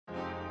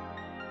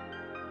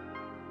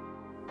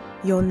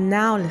You're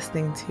now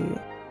listening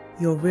to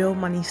Your Real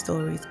Money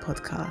Stories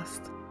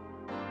podcast.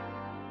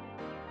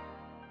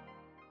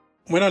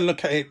 When I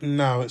look at it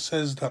now, it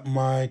says that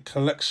my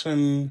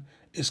collection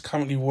is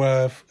currently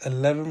worth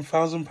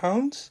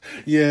 £11,000.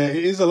 Yeah,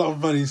 it is a lot of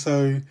money.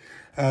 So,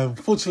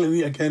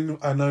 fortunately, again,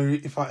 I know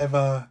if I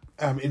ever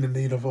am in the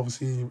need of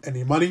obviously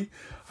any money,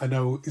 I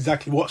know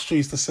exactly what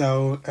shoes to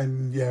sell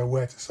and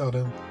where to sell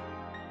them.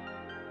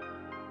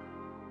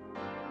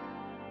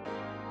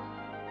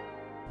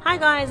 Hi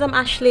guys, I'm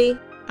Ashley.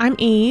 I'm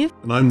Eve.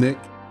 And I'm Nick.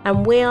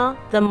 And we're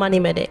the Money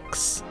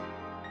Medics.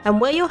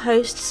 And we're your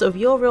hosts of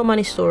Your Real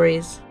Money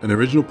Stories, An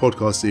original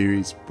podcast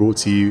series brought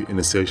to you in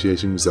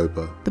association with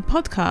Zopa. The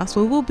podcast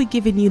where we'll be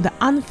giving you the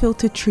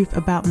unfiltered truth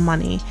about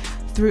money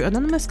through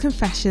anonymous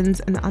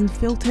confessions and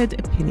unfiltered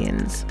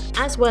opinions,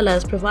 as well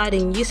as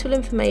providing useful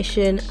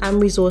information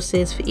and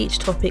resources for each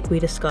topic we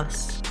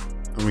discuss.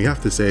 And we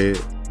have to say,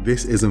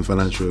 this isn't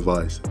financial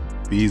advice.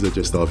 These are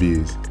just our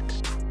views.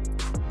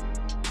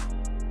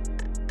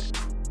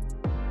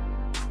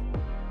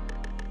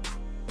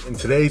 In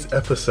today's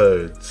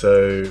episode,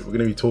 we're going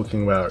to be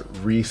talking about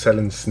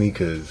reselling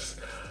sneakers.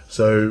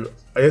 So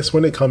I guess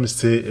when it comes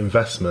to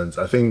investments,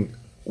 I think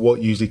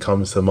what usually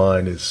comes to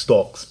mind is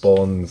stocks,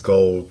 bonds,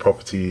 gold,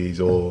 properties,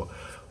 or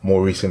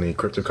more recently,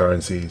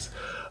 cryptocurrencies.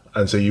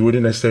 And so you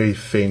wouldn't necessarily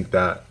think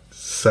that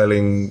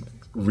reselling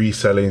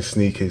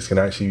sneakers can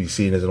actually be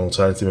seen as an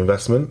alternative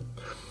investment.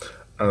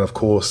 And of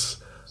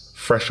course,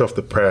 fresh off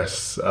the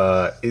press,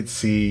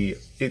 Etsy,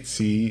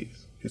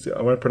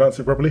 am I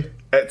pronouncing it properly?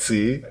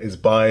 Etsy is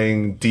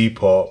buying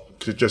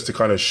Depop just to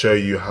kind of show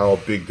you how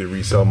big the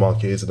resale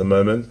market is at the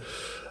moment.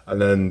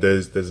 And then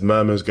there's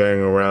murmurs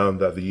going around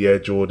that the Air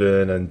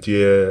Jordan and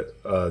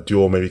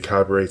Dior may be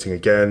collaborating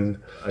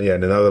again. And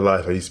in another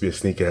life, I used to be a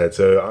sneakerhead.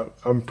 So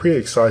I'm pretty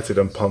excited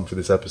and pumped for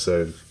this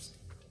episode.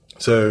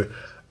 So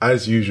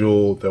as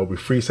usual, there will be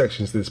 3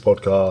 sections to this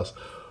podcast.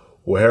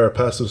 We'll hear a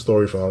personal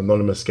story from our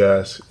anonymous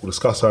guest. We'll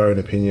discuss our own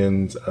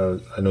opinions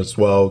and as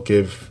well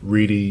give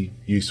really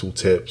useful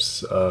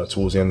tips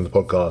towards the end of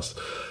the podcast.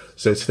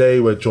 So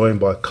today we're joined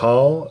by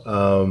Carl,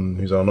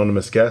 who's our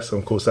anonymous guest.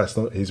 And of course, that's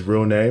not his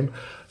real name.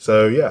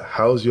 So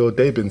how's your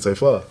day been so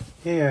far?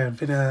 Yeah,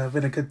 been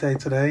a good day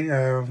today.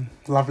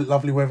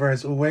 Lovely weather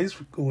as always.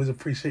 Always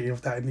appreciative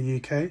of that in the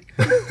UK.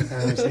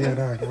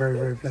 Very,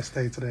 very blessed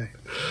day today.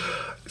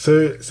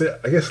 So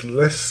I guess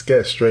let's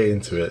get straight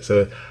into it.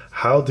 So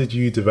how did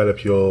you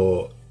develop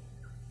your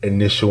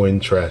initial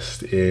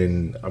interest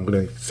in, I'm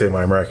going to say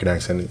my American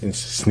accent, in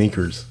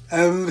sneakers?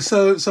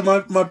 So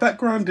my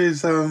background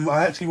is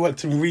I actually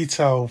worked in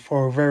retail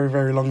for a very,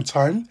 very long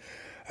time.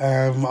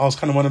 I was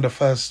kind of one of the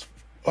first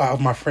out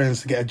of my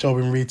friends to get a job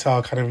in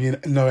retail. Kind of,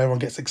 everyone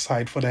gets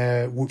excited for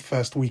their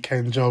first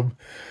weekend job.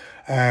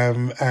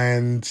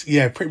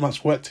 Pretty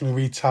much worked in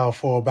retail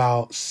for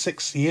about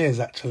 6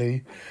 years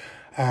actually.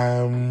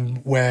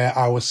 Where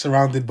I was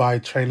surrounded by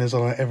trainers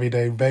on an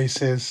everyday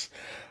basis.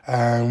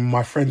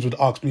 My friends would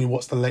ask me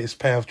what's the latest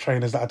pair of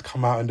trainers that had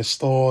come out in the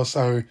store.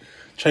 So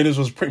trainers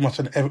was pretty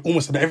much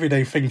almost an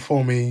everyday thing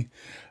for me.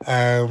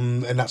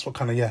 And that's what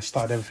kind of,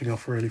 started everything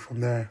off really from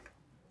there.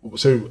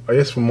 So I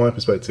guess from my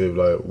perspective,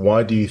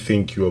 why do you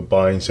think you were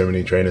buying so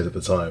many trainers at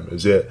the time?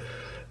 Was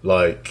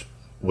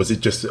it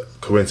just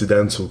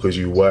coincidental because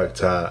you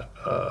worked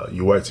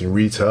in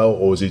retail,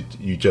 or was it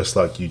you just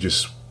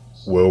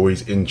were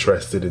always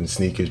interested in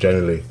sneakers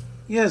generally?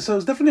 Yeah, so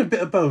it's definitely a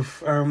bit of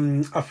both.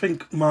 I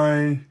think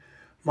my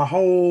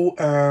whole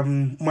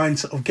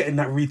mindset of getting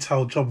that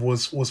retail job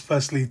was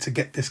firstly to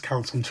get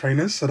discounts on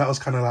trainers. So that was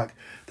kind of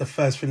the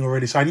first thing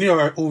already. So I knew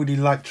I already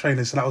liked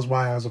trainers, so that was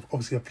why I was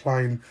obviously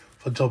applying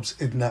for jobs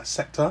in that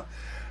sector.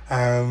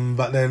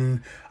 But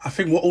then I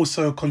think what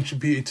also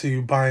contributed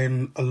to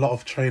buying a lot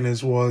of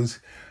trainers was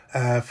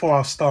for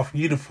our staff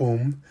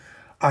uniform.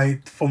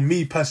 For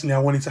me personally, I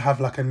wanted to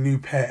have a new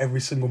pair every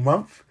single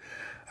month.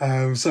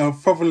 So I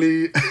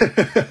probably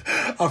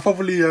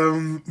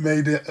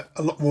made it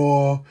a lot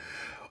more,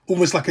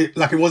 almost like it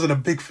wasn't a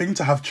big thing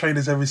to have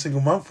trainers every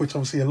single month, which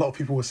obviously a lot of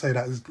people would say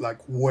that is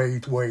way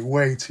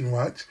too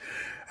much.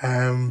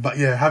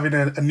 Having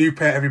a new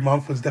pair every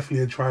month was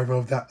definitely a driver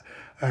of that,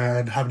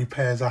 and how many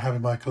pairs I have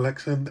in my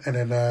collection.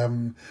 And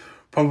then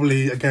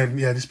probably again,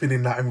 just being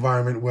in that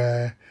environment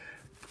where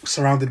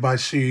surrounded by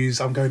shoes,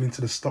 I'm going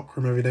into the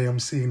stockroom every day. I'm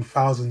seeing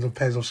thousands of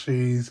pairs of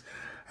shoes.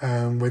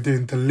 We're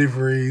doing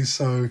deliveries,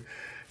 so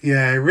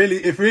it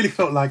really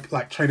felt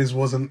like trainers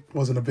wasn't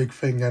a big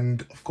thing,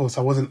 and of course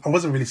I wasn't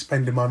really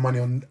spending my money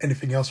on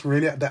anything else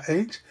really at that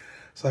age.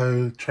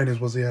 So trainers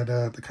was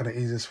the kind of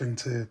easiest thing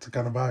to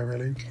kind of buy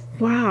really.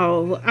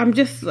 Wow, I'm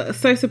just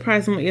so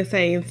surprised in what you're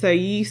saying. So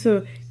you used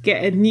to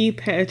get a new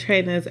pair of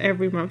trainers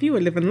every month. You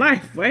were living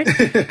life, right?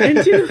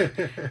 And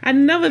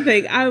another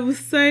thing, I was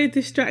so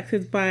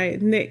distracted by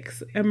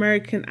Nick's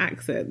American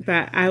accent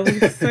that I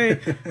was so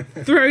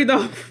thrown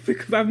off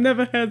because I've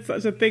never heard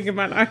such a thing in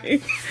my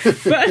life.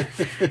 But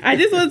I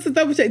just wanted to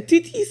double check.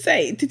 Did you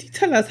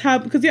tell us how?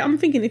 Because I'm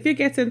thinking if you're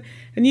getting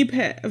a new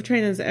pair of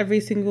trainers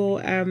every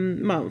single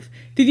month,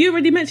 did you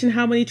already mention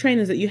how many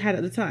trainers that you had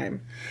at the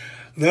time?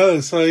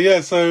 No,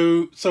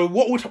 so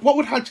what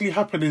would actually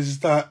happen is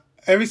that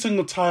every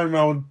single time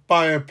I would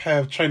buy a pair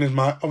of trainers,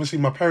 obviously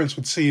my parents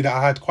would see that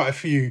I had quite a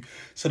few,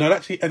 so they'd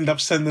actually end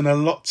up sending a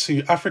lot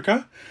to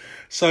Africa.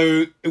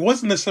 So it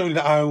wasn't necessarily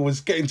that I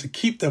was getting to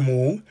keep them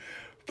all,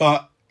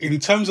 but in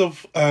terms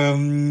of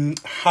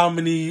how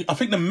many, I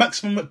think the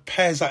maximum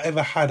pairs I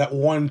ever had at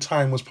one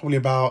time was probably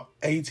about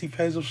 80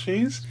 pairs of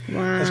shoes.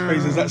 Wow. As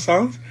crazy as that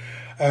sounds.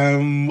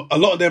 A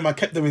lot of them, I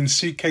kept them in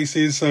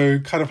suitcases, so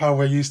kind of how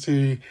we're used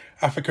to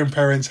African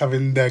parents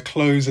having their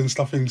clothes and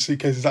stuff in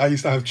suitcases. I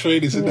used to have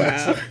trainers in there.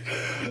 So,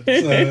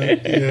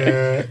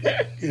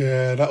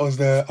 yeah, that was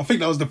I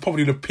think that was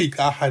probably the peak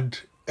I had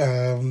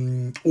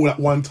all at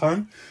one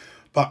time.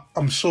 But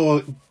I'm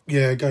sure,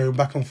 going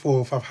back and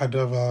forth,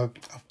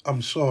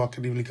 I'm sure I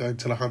could easily go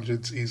into the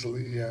hundreds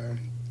easily, yeah.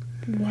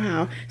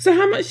 Wow. So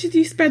how much did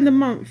you spend a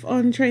month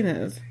on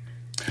trainers?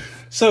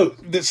 So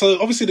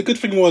obviously the good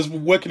thing was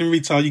working in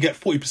retail, you get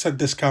 40%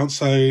 discount.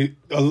 So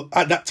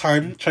at that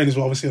time, trainers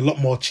were obviously a lot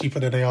more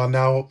cheaper than they are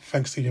now,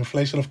 thanks to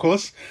inflation, of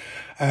course.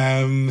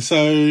 I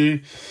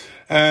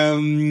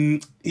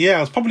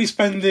was probably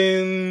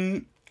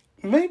spending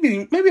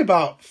maybe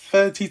about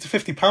 30 to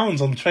 50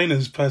 pounds on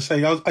trainers per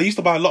se. I used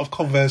to buy a lot of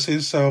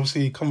Converses. So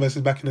obviously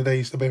Converses back in the day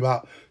used to be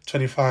about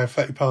 25,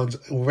 30 pounds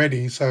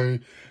already. So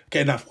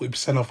getting that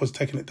 40% off was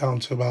taking it down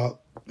to about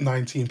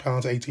 19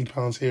 pounds, 18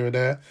 pounds here or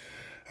there.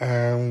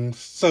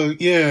 So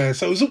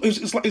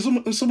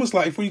it's almost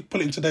like, if we put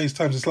it in today's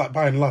terms, it's like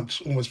buying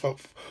lunch almost for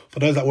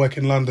those that work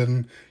in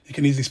London. You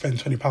can easily spend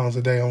 £20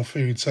 a day on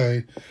food.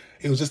 So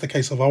it was just a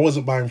case of I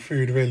wasn't buying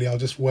food really. I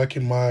was just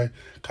working my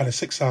kind of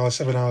 6 hour,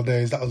 7 hour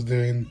days that I was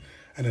doing,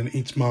 and then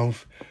each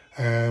month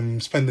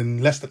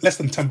spending less than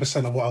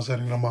 10% of what I was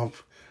earning a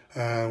month.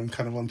 Kind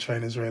of on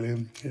trainers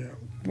really. Yeah.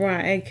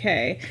 Right.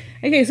 Okay.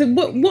 So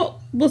what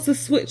was the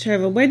switch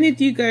over? When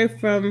did you go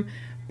from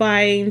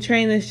buying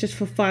trainers just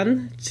for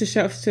fun to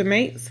show off to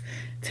mates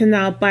to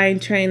now buying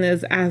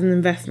trainers as an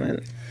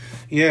investment?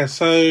 Yeah,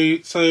 so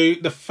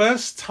the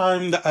first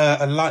time that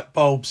a light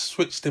bulb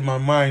switched in my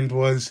mind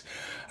was,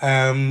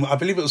 I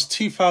believe it was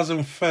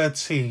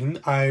 2013,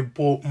 I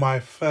bought my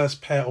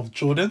first pair of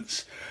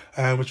Jordans,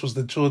 which was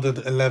the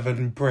Jordan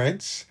 11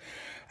 Breads.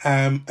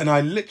 And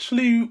I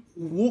literally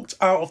walked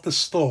out of the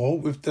store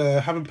with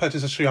having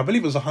purchased a shoe. I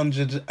believe it was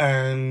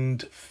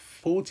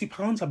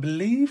 £140, I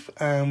believe,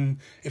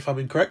 if I've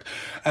been correct.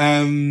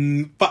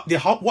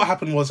 But what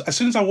happened was, as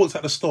soon as I walked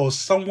out the store,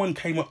 someone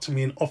came up to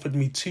me and offered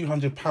me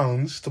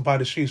 £200 to buy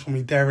the shoes for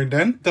me there and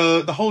then.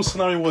 The whole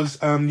scenario was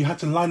you had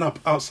to line up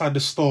outside the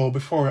store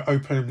before it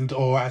opened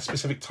or at a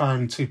specific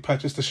time to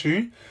purchase the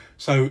shoe.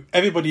 So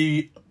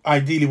everybody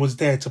ideally was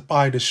there to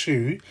buy the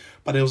shoe,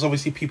 but there was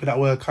obviously people that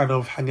were kind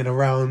of hanging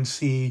around,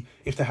 see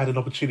if they had an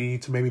opportunity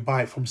to maybe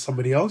buy it from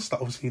somebody else that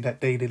obviously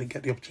that they didn't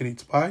get the opportunity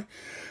to buy.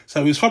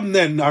 So it was from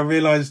then I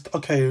realised,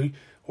 okay,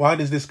 why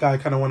does this guy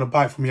kind of want to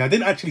buy it from me? I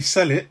didn't actually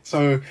sell it.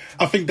 So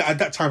I think that at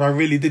that time I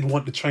really did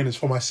want the trainers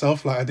for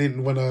myself. Like I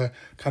didn't want to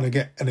kind of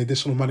get an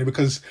additional money,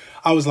 because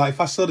I was like, if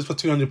I sell this for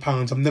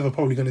 £200, I'm never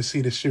probably going to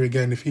see this shoe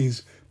again if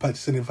he's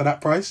purchasing it for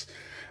that price.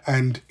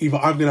 And either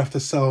I'm going to have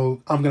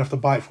to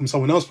buy it from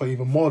someone else for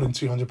even more than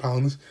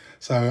 £200.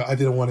 So I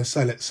didn't want to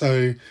sell it.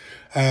 So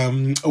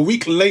a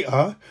week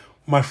later,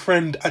 my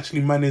friend actually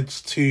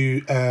managed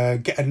to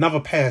get another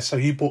pair. So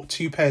he bought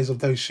 2 pairs of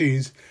those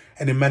shoes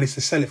and then managed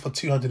to sell it for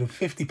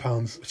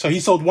 £250. So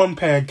he sold one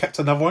pair and kept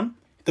another one.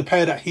 The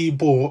pair that he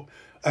bought,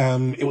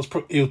 it was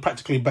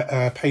practically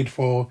paid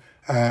for,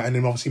 and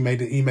then obviously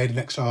he made an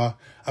extra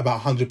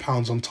about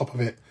 £100 on top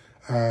of it,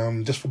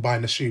 just for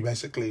buying the shoe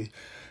basically.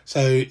 So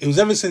it was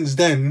ever since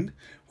then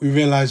we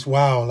realised,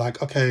 wow,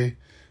 like, okay,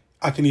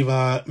 I can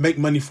either make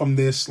money from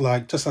this,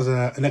 like just as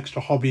an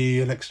extra hobby,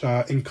 an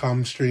extra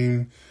income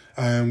stream,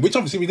 which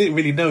obviously we didn't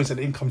really know is an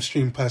income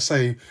stream per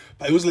se,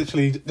 but it was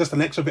literally just an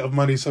extra bit of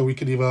money so we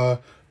could either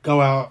go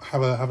out,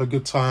 have a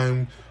good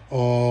time,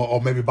 or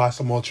maybe buy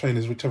some more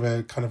trainers,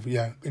 whichever kind of,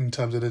 in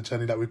terms of the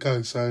journey that we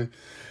go. So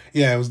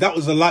yeah, that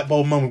was a light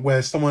bulb moment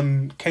where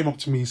someone came up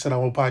to me and said, I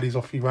will buy these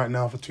off you right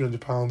now for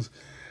 £200.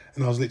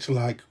 And I was literally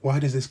like, why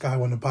does this guy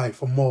want to buy it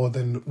for more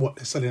than what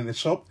they're selling in the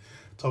shop?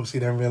 To obviously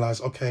then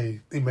realise,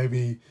 okay, it may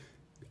be,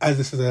 as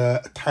this is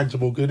a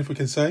tangible good, if we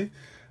can say,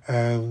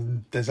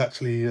 there's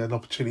actually an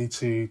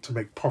opportunity to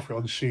make profit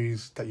on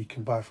shoes that you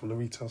can buy from the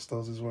retail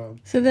stores as well.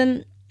 So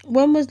then,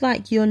 when was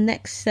like your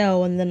next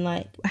sale, and then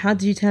like, how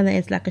did you turn it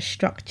into like a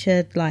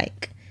structured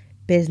like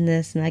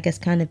business, and I guess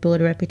kind of build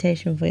a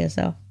reputation for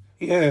yourself?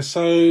 Yeah,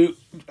 so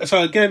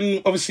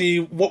again, obviously,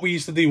 what we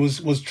used to do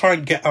was try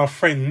and get our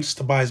friends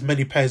to buy as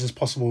many pairs as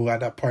possible at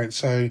that point.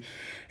 So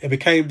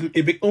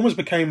it almost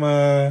became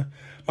my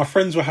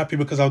friends were happy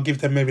because I'll give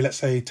them maybe, let's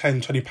say,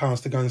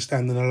 £10-20 to go and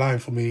stand in a line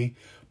for me.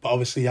 But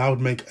obviously, I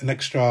would make an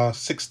extra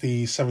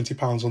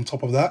 £60-70 on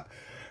top of that.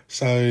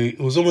 So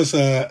it was almost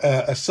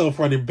a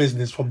self-running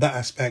business from that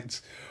aspect,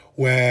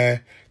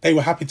 where they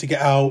were happy to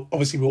get out.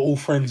 Obviously, we were all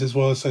friends as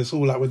well, so it's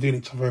all like we're doing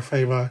each other a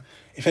favour.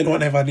 If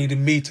anyone ever needed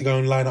me to go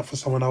and line up for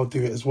someone, I would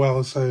do it as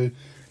well. So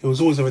it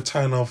was always a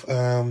return of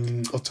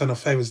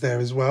favours there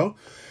as well.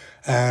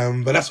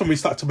 But that's when we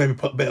started to maybe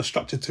put a bit of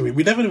structure to it.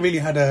 We never really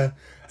had a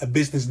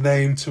business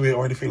name to it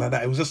or anything like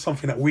that. It was just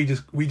something that we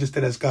just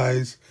did as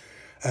guys.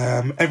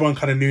 Everyone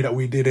kind of knew that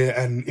we did it,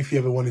 and if you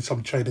ever wanted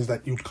some trainers,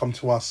 that you'd come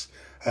to us,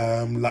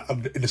 like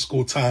in the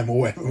school time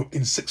or whatever,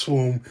 in sixth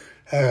form.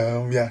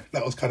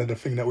 That was kind of the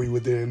thing that we were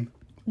doing.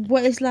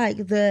 What is like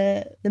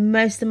the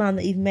most amount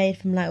that you've made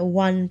from like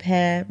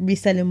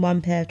reselling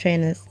one pair of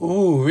trainers?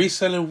 Oh,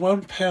 reselling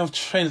one pair of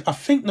trainers. I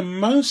think the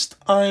most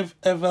I've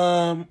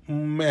ever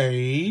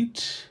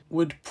made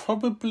would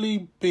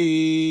probably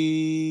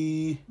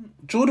be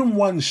Jordan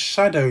 1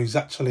 Shadows,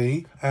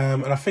 actually.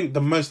 And I think the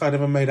most I'd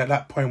ever made at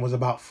that point was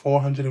about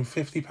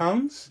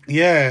 £450.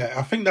 Yeah,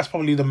 I think that's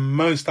probably the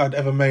most I'd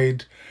ever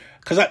made.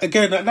 Because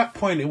again, at that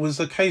point, it was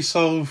a case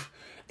of,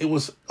 it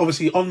was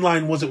obviously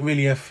online wasn't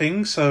really a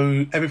thing,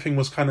 so everything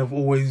was kind of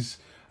always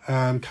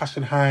cash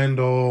in hand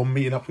or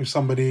meeting up with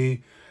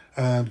somebody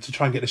to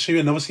try and get the shoe.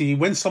 And obviously,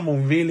 when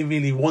someone really,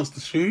 really wants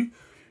the shoe,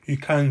 you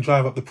can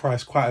drive up the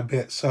price quite a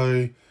bit.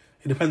 So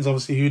it depends,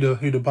 obviously,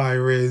 who the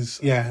buyer is.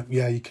 Yeah,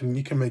 you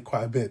can make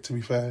quite a bit. To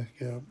be fair,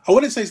 yeah. I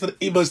wouldn't say it's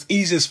the most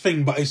easiest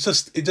thing, but it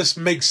just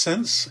makes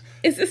sense.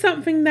 Is it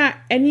something that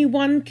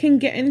anyone can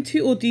get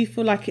into, or do you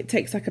feel like it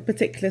takes like a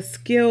particular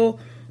skill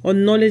or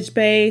knowledge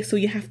base, or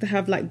you have to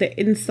have like the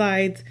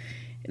insight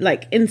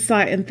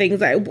and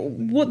things? Like,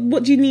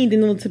 what do you need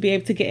in order to be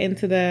able to get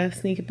into the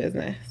sneaker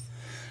business?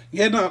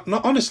 Yeah, no,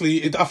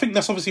 honestly, I think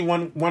that's obviously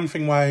one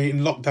thing why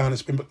in lockdown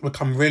it's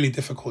become really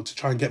difficult to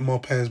try and get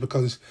more pairs,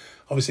 because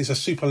obviously it's a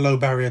super low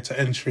barrier to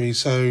entry.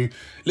 So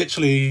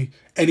literally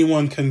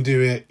anyone can do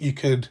it. You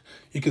could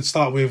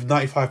start with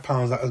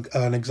 £95. That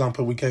an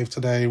example we gave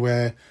today,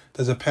 where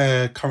there's a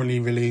pair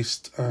currently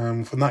released for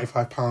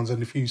 £95,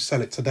 and if you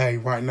sell it today,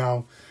 right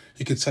now,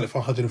 you could sell it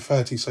for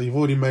 £130. So you've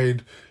already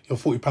made your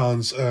 £40,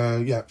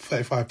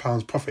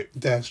 £35 profit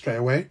there straight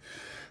away.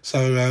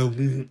 So,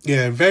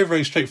 very,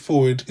 very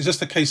straightforward. It's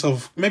just a case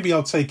of, maybe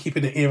I'd say,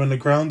 keeping an ear on the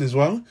ground as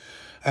well.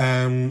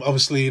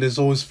 Obviously, there's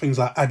always things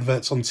like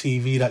adverts on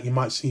TV that you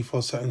might see for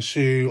a certain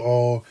shoe,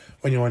 or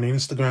when you're on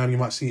Instagram, you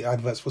might see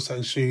adverts for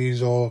certain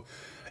shoes, or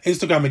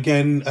Instagram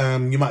again,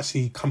 you might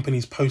see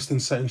companies posting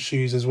certain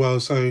shoes as well.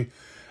 So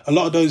a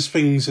lot of those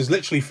things is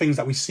literally things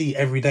that we see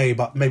every day,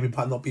 but maybe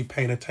might not be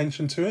paying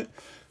attention to it.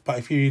 But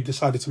if you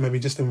decided to maybe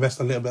just invest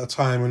a little bit of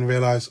time and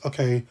realise,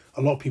 okay,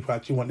 a lot of people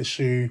actually want this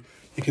shoe,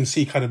 you can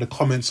see kind of the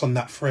comments on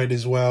that thread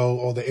as well,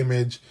 or the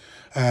image.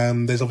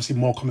 There's obviously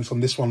more comments on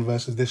this one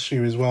versus this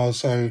shoe as well.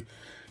 So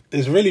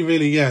there's really,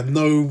 really,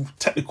 no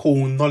technical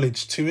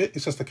knowledge to it.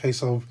 It's just a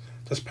case of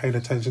just paying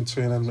attention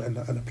to it and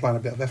applying a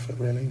bit of effort,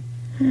 really.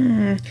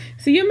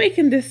 So you're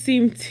making this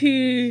seem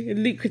too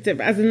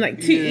lucrative, as in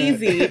like too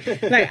easy.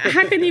 Like,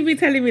 how can you be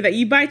telling me that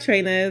you buy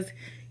trainers,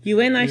 you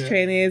wear nice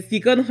trainers, you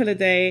go on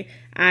holiday,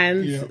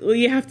 and all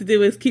you have to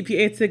do is keep your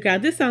ear to the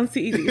ground? This sounds too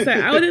easy. So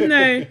I want to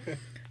know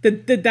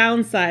the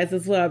downsides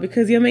as well,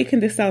 because you're making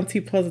this sound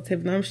too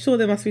positive, and I'm sure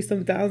there must be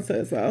some downsides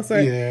as well. So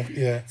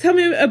tell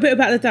me a bit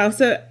about the down.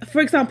 So,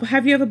 for example,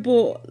 have you ever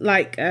bought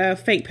like a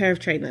fake pair of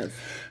trainers?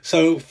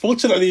 So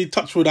fortunately,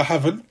 touch wood, I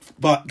haven't,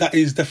 but that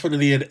is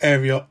definitely an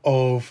area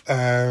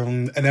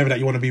that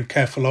you want to be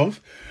careful of.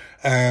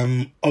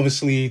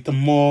 Obviously, the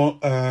more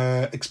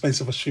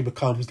expensive a shoe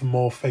becomes, the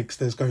more fakes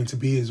there's going to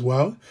be as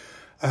well.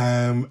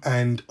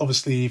 And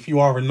obviously, if you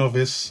are a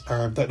novice,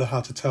 don't know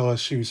how to tell a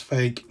shoe's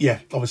fake,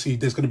 obviously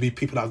there's going to be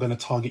people that are going to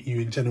target you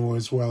in general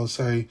as well.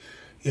 So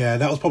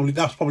that's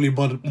probably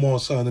more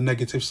so on the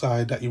negative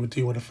side that you would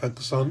do want to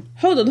focus on.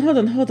 Hold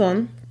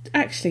on.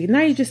 Actually,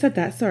 now you just said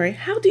that, sorry.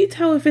 How do you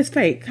tell if it's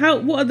fake?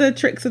 What are the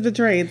tricks of the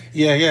trade?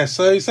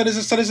 So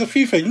there's a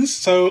few things.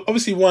 So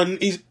obviously, one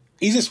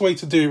easiest way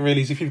to do it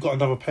really is if you've got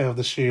another pair of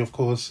the shoe, of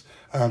course.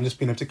 Just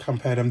being able to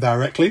compare them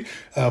directly.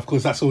 Of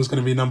course, that's always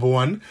going to be number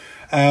one.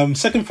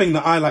 Second thing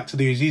that I like to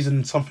do is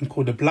using something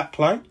called a black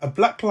light. A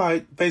black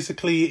light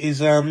basically is,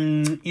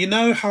 you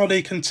know how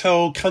they can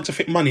tell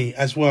counterfeit money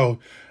as well.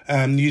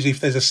 Usually,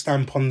 if there's a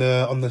stamp on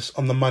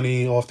the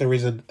money, or if there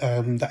is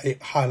that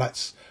it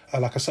highlights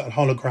like a certain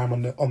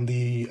hologram on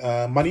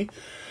the money.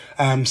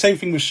 Same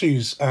thing with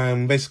shoes.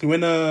 Basically,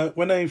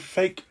 when a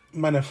fake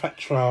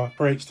manufacturer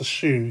creates the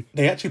shoe,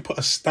 they actually put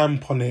a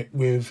stamp on it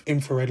with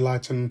infrared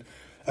light and.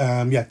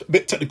 A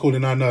bit technical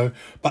than I know,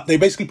 but they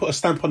basically put a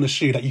stamp on the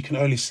shoe that you can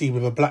only see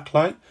with a black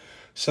light.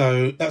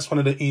 So that's one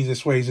of the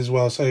easiest ways as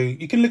well. So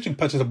you can literally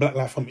purchase a black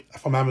light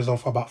from Amazon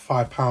for about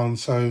 £5.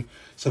 So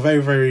it's a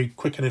very, very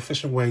quick and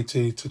efficient way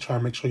to try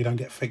and make sure you don't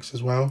get fakes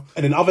as well.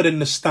 And then other than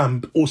the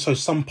stamp, also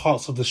some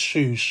parts of the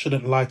shoe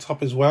shouldn't light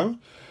up as well.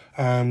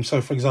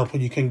 So for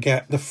example, you can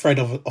get the thread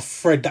of a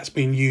thread that's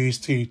being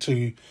used to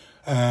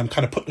kind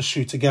of put the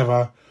shoe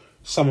together.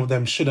 Some of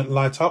them shouldn't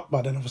light up,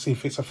 but then obviously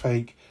if it's a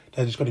fake,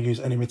 they're just going to use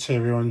any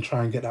material and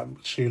try and get that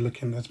shoe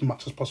looking as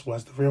much as possible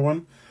as the real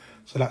one.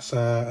 So that's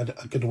a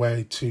good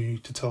way to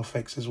tell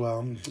fakes as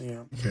well.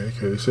 Yeah.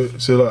 Okay.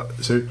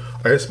 So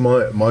I guess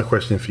my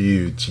question for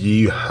you: do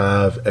you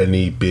have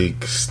any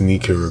big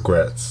sneaker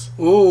regrets?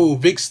 Oh,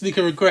 big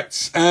sneaker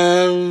regrets.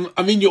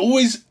 I mean, you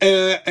always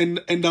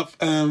end up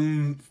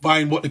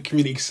buying what the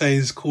community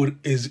says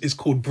is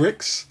called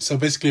bricks. So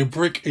basically, a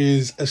brick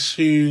is a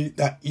shoe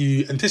that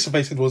you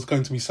anticipated was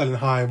going to be selling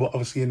high, but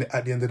obviously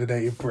at the end of the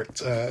day, it bricked.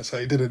 So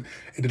it didn't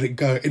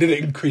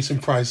increase in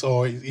price,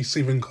 or it's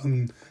even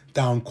gone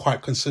down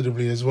quite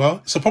considerably as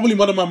well. So probably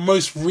one of my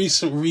most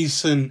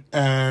recent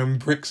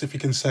bricks, if you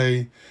can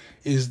say,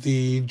 is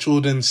the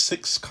Jordan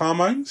 6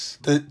 Carmines.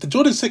 The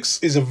Jordan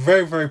 6 is a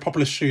very, very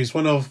popular shoe. It's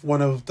one of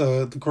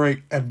the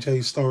great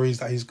MJ stories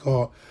that he's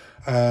got.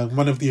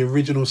 One of the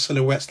original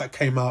silhouettes that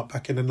came out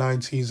back in the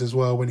 90s as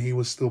well, when he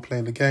was still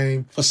playing the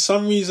game. For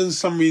some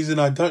reason,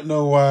 I don't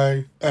know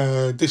why,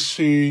 this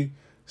shoe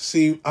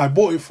I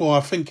bought it for,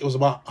 I think it was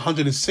about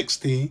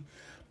 160.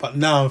 But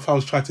now, if I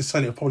was trying to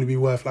sell it, it'd probably be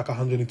worth like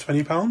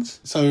 £120.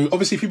 So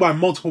obviously, if you buy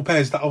multiple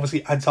pairs, that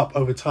obviously adds up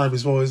over time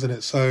as well, isn't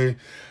it? So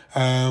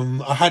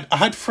I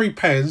had 3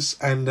 pairs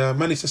and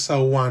managed to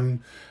sell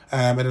one,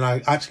 and then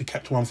I actually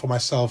kept one for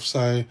myself.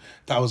 So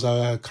that was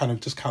kind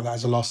of just count that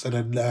as a loss.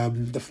 And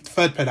then the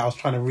third pair that I was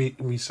trying to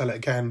resell it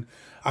again,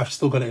 I've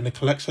still got it in the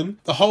collection.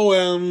 The whole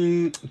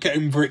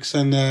getting bricks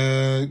and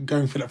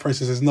going through that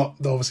process is not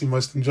obviously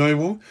most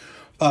enjoyable.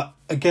 But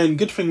again,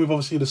 good thing with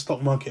obviously the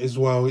stock market as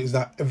well is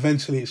that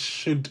eventually it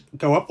should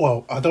go up.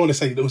 Well, I don't want to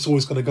say that it's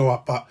always going to go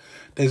up, but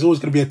there's always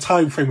going to be a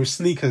time frame with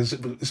sneakers,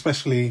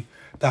 especially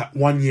that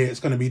 1 year it's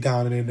going to be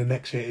down and then the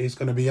next year it's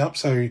going to be up.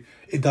 So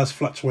it does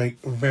fluctuate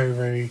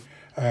it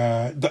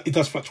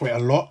does fluctuate a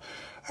lot.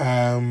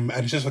 And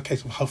it's just a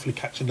case of hopefully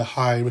catching the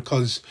high,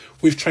 because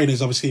with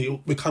trainers, obviously,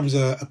 it becomes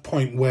a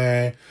point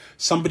where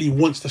somebody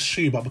wants the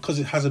shoe, but because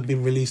it hasn't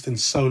been released in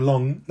so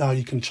long, now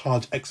you can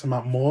charge X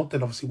amount more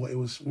than obviously what it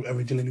was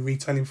originally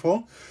retailing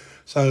for.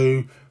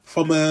 So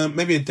from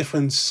maybe a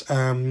difference,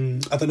 I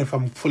don't know if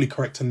I'm fully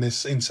correct in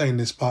saying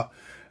this, but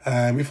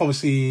if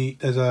obviously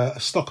there's a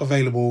stock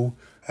available,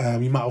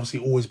 you might obviously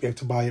always be able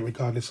to buy it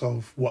regardless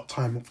of what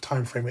time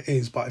frame it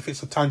is. But if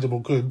it's a tangible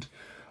good,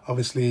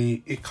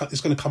 obviously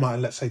it's going to come out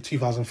in, let's say,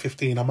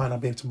 2015. I might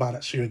not be able to buy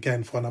that shoe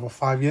again for another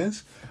 5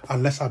 years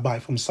unless I buy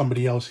it from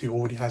somebody else who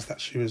already has that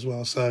shoe as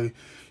well. So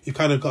you've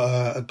kind of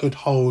got a good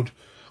hold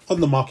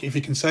on the market, if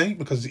you can say,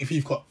 because if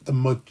you've got the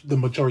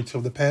majority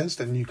of the pairs,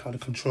 then you kind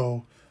of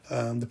control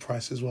the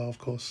price as well, of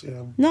course.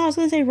 Yeah. No, I was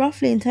going to say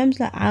roughly in terms of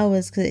like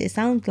hours, because it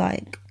sounds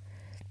quite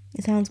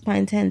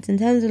intense. In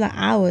terms of like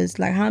hours,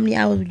 like how many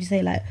hours would you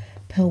say like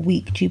per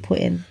week do you put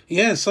in?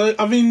 Yeah, so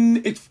I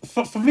mean,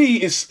 for me,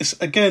 it's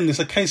a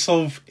case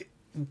of,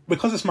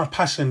 because it's my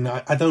passion,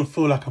 I don't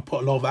feel like I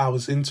put a lot of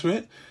hours into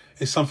it.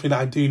 It's something that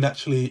I do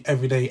naturally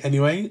every day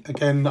anyway.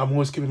 Again, I'm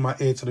always keeping my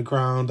ear to the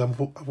ground. I've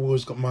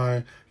always got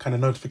my kind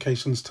of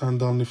notifications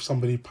turned on if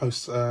somebody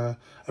posts a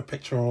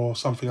picture or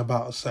something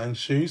about a certain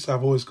shoe. So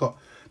I've always got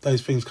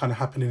those things kind of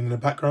happening in the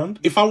background.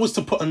 If I was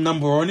to put a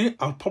number on it,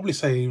 I'd probably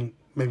say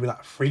maybe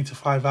like 3 to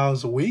 5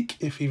 hours a week,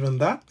 if even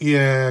that.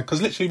 Yeah,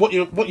 because literally what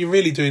you're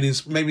really doing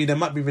is, maybe there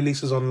might be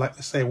releases on, like,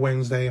 let's say a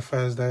Wednesday, a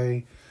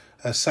Thursday,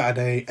 a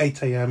Saturday,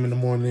 8 a.m. in the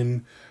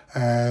morning,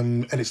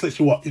 and it's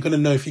literally you're going to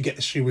know if you get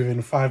the shoe within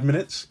 5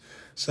 minutes.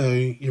 So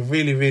you're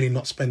really, really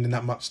not spending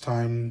that much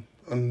time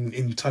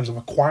in terms of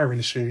acquiring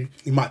the shoe.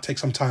 You might take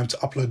some time to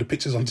upload the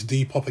pictures onto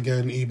Depop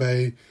again,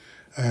 eBay,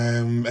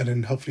 and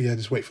then hopefully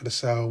just wait for the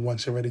sale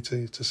once you're ready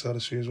to sell the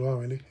shoe as well,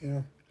 really.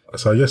 Yeah.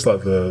 So I guess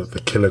like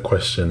the killer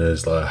question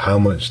is like, how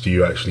much do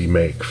you actually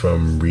make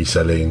from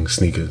reselling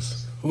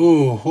sneakers?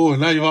 Oh,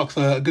 now you've asked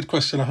a good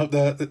question. I hope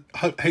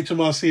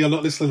HMRC are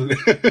not listening.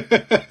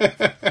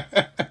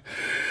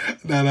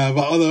 No,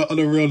 but on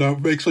a real note,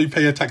 make sure you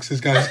pay your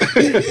taxes, guys.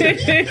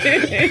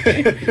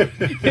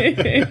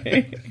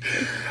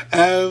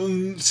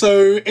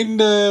 So in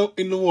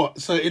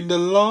the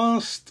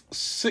last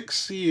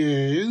 6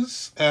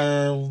 years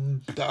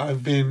that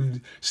I've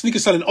been sneaker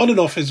selling on and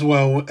off as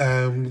well,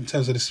 in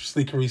terms of the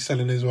sneaker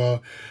reselling as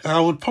well, I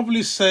would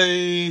probably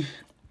say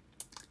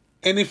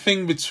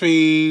anything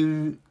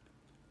between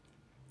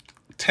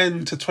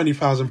 £10,000 to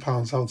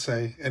 £20,000. I would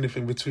say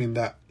anything between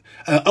that.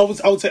 I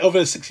would say over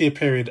a 6 year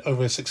period.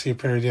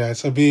 Yeah.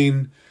 So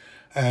being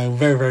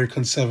very, very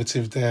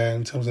conservative there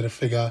in terms of the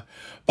figure.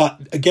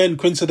 But again,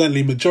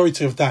 coincidentally,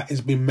 majority of that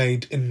has been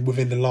made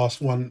within the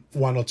last one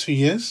or 2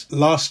 years.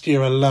 Last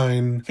year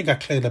alone, I think I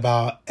cleared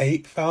about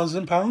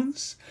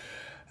 £8,000.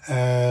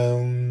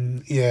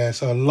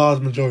 So a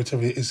large majority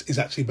of it is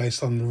actually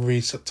based on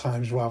recent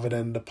times rather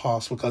than the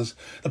past, because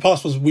the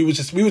past was we were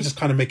just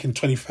kind of making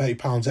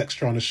 £20-30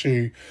 extra on a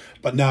shoe,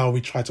 but now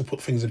we try to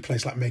put things in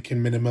place like making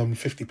minimum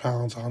 £50,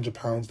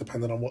 £100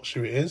 depending on what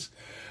shoe it is.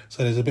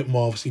 So there's a bit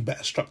more obviously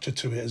better structure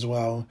to it as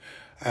well.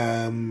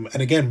 And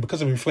again,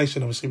 because of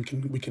inflation, obviously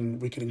we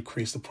can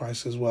increase the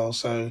price as well.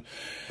 So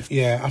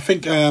yeah, I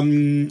think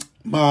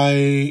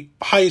my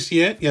highest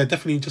year,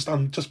 definitely just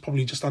under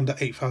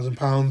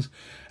 £8,000.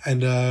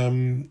 And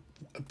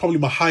probably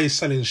my highest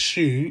selling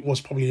shoe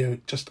was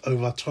probably just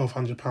over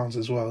 £1,200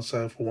 as well.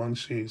 So for one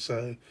shoe,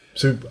 so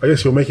I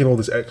guess you're making all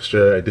this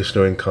extra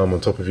additional income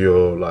on top of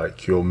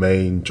your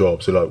main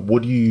job. So like,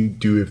 what do you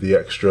do with the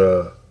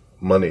extra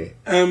money?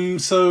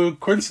 So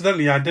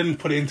coincidentally, I didn't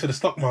put it into the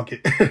stock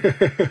market.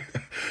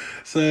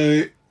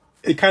 So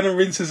it kind of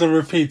rinses and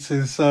repeats.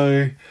 And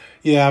so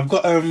yeah, I've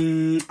got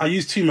I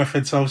use two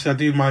methods. So obviously I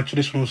do my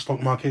traditional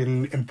stock market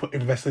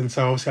investing.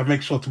 So obviously I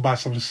make sure to buy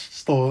some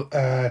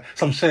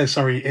shares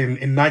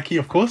in Nike,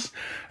 of course.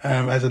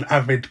 As an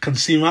avid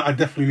consumer, I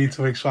definitely need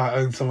to make sure I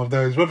own some of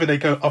those. Whether they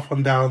go up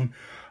and down,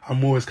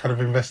 I'm always kind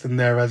of investing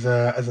there as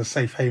a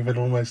safe haven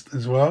almost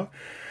as well.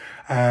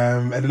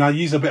 And then I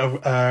use a bit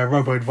of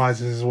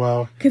robo-advisors as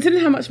well.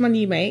 Considering how much money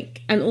you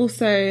make and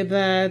also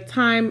the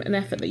time and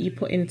effort that you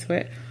put into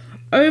it,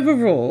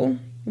 overall,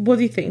 what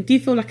do you think? Do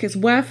you feel like it's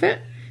worth it?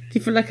 Do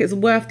you feel like it's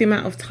worth the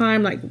amount of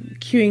time, like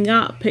queuing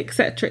up,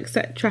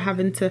 etc.,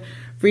 having to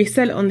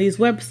resell it on these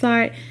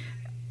websites?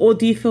 Or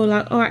do you feel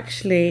like, oh,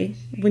 actually,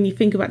 when you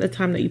think about the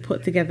time that you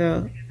put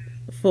together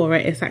for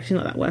it, it's actually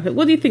not that worth it?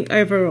 What do you think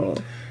overall?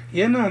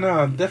 Yeah,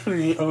 no,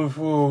 definitely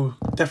overall,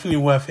 definitely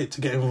worth it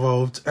to get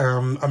involved.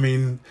 I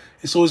mean,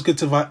 it's always good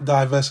to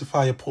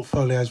diversify your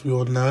portfolio, as we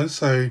all know.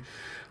 So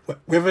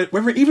whether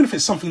even if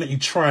it's something that you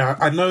try,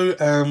 I know,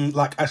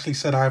 like Ashley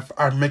said,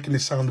 I'm making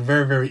this sound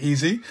very, very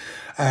easy.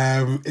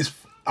 I just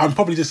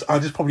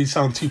probably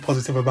sound too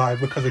positive about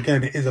it because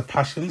again, it is a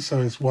passion. So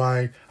it's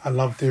why I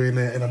love doing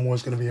it, and I'm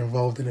always going to be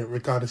involved in it,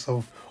 regardless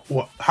of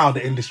how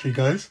the industry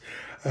goes.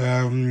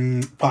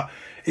 But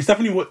it's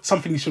definitely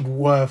something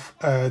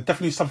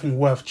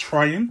worth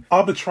trying.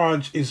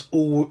 Arbitrage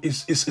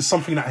is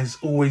something that has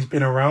always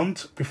been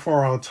around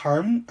before our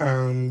time,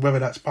 whether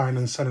that's buying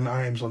and selling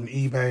items on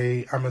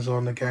eBay,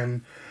 Amazon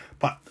again.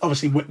 But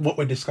obviously what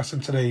we're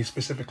discussing today is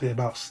specifically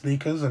about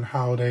sneakers and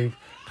how they've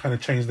kind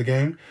of changed the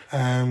game.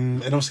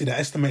 And obviously they're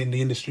estimating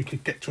the industry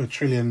could get to $1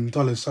 trillion.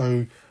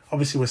 So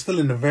obviously we're still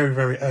in the very,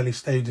 very early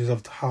stages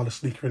of how the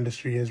sneaker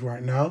industry is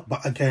right now.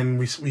 But again,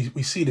 we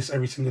see this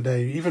every single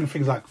day. Even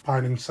things like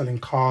buying and selling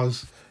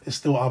cars is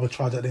still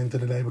arbitrage at the end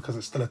of the day because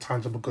it's still a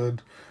tangible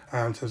good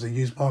in terms of the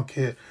used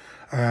market.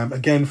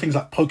 Again, things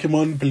like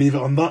Pokemon, believe it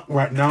or not,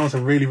 right now is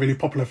a really, really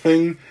popular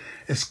thing.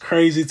 It's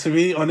crazy to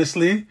me,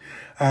 honestly.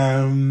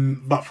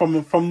 But from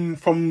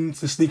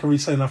the sneaker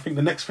reselling, I think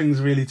the next thing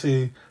is really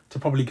to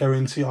probably go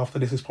into after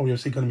this is probably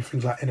obviously going to be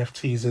things like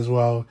NFTs as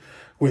well,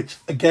 which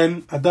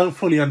again, I don't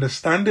fully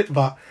understand it,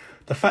 but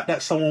the fact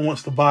that someone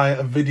wants to buy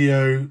a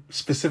video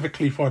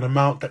specifically for an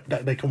amount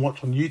that they can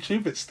watch on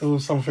YouTube, it's still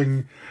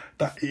something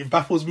that it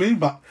baffles me.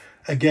 But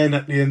again,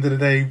 at the end of the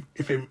day,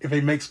 if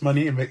it makes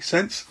money, it makes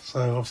sense.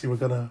 So obviously we're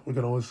gonna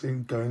always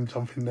go and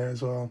jump in there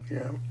as well.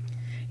 Yeah.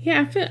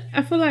 Yeah,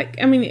 I feel like,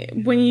 I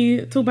mean, when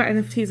you talk about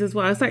NFTs as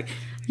well, it's like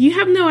you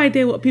have no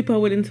idea what people are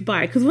willing to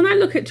buy. Because when I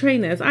look at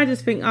trainers, I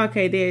just think,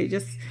 okay, they're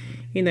just,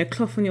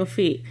 cloth on your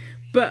feet.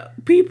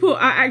 But people are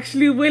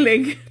actually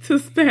willing to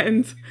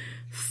spend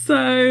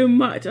so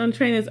much on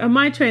trainers. And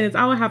my trainers,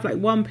 I will have like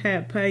one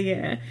pair per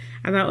year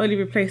and I'll only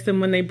replace them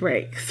when they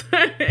break.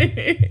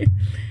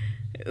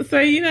 So,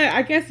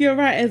 I guess you're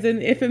right, as in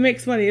if it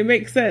makes money, it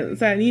makes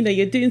sense. And,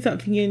 you're doing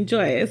something you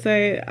enjoy.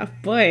 So,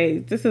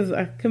 boy, this is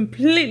a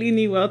completely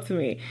new world to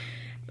me.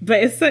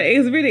 But it's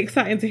really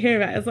exciting to hear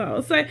that as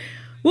well. So,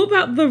 what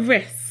about the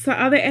risks? So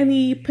are there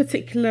any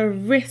particular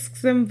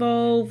risks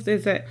involved?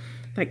 Is it,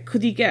 like,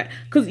 could you get...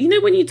 Because,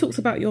 when you talked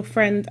about your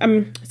friend...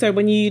 so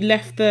when you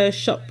left the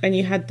shop and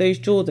you had those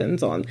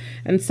Jordans on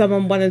and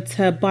someone wanted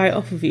to buy it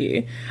off of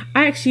you,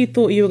 I actually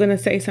thought you were going to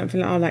say something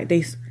like,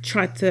 they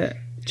tried to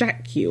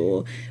jack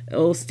you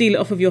or steal it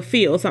off of your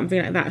feet or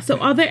something like that. So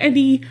are there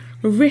any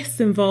risks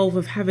involved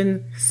with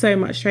having so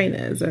much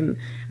trainers and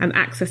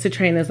access to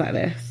trainers like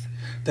this?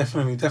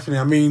 Definitely.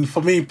 I mean,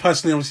 for me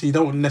personally, obviously, you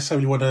don't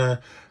necessarily want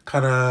to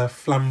kind of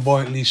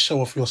flamboyantly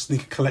show off your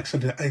sneaker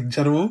collection in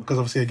general, because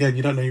obviously, again,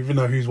 you don't even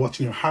know who's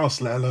watching your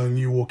house, let alone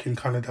you walking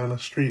kind of down the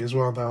street as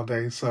well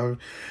nowadays. So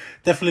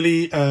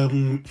definitely,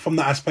 from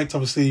that aspect,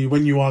 obviously,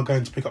 when you are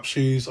going to pick up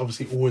shoes,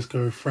 obviously always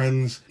go with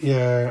friends.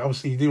 Yeah,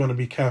 obviously you do want to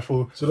be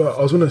careful. So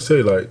I was going to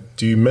say,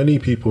 do many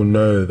people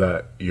know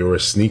that you're a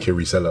sneaker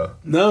reseller?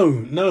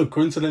 No,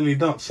 coincidentally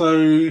not.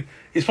 So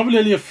it's probably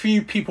only a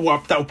few people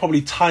that will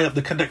probably tie up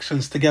the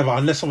connections together,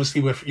 unless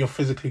obviously you're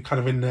physically kind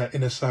of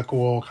in a circle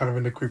or kind of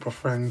in a group of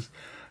friends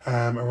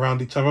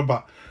around each other.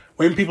 But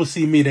when people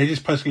see me, they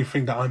just personally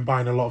think that I'm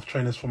buying a lot of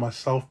trainers for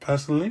myself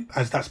personally,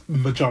 as that's the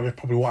majority of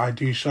probably what I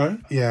do show.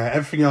 Yeah,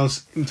 everything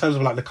else in terms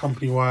of the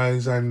company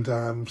wise and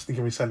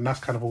sneaker reselling, that's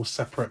kind of all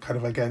separate, kind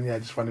of again,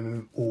 just running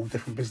in all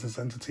different business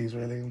entities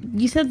really.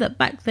 You said that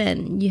back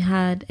then you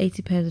had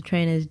 80 pairs of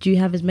trainers. Do you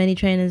have as many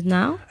trainers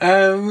now?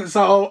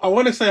 So I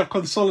want to say I've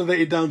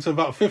consolidated down to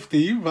about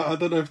 50, but I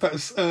don't know if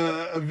that's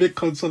a big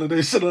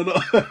consolidation or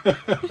not.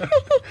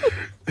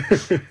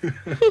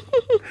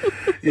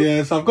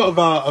 Yeah, so I've got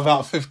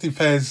about 50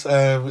 pairs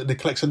in the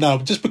collection now,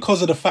 just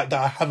because of the fact that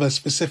I have a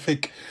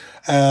specific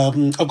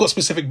I've got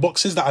specific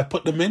boxes that I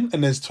put them in,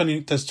 and there's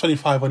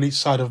 25 on each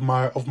side of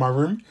my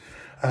room.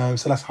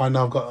 So that's how I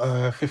know I've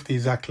got 50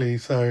 exactly.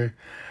 So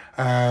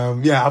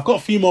yeah, I've got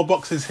a few more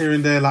boxes here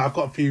and there. Like I've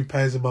got a few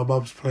pairs in my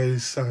mum's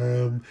place,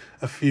 a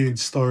few in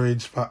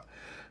storage, but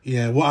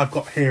yeah, what I've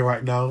got here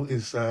right now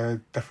is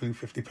definitely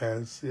 50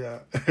 pairs. Yeah.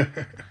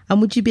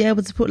 And would you be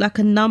able to put like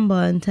a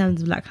number in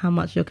terms of like how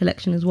much your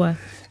collection is worth?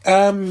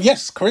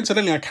 Yes,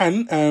 coincidentally I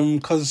can,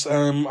 because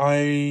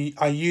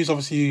I use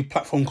obviously a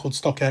platform called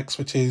StockX,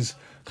 which is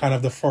kind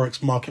of the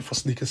forex market for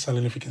sneaker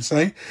selling, if you can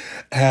say.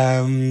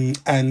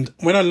 And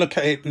when I look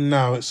at it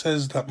now, it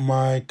says that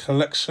my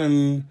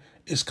collection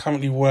is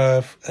currently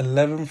worth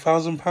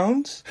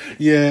 £11,000.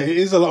 Yeah, it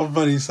is a lot of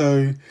money.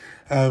 So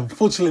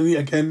fortunately,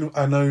 again,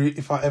 I know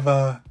if I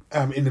ever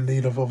am in the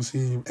need of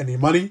obviously any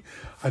money,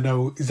 I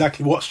know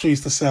exactly what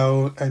shoes to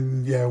sell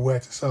and yeah, where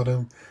to sell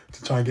them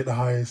to try and get the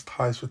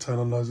highest return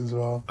on those as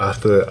well. I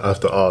have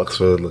to ask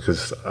for,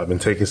 because I've been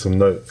taking some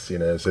notes, you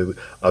know. So,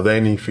 are there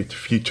any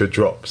future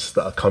drops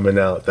that are coming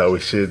out that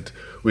we should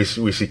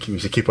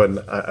keep an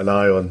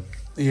eye on?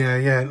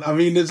 Yeah. I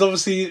mean, it was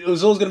always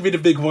going to be the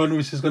big one,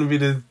 which is going to be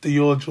the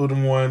Dior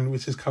Jordan 1,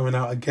 which is coming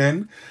out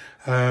again.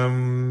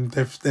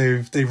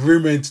 They've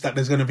rumored that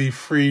there's going to be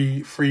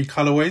three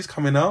colorways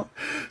coming out.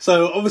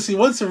 So obviously,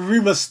 once a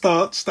rumor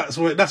starts, that's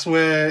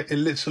where it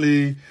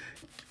literally,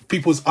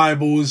 people's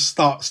eyeballs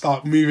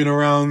start moving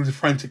around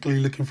frantically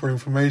looking for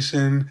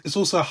information. It's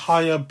also a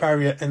higher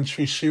barrier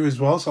entry shoe as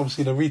well. So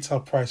obviously the retail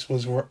price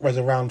was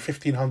around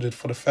 $1,500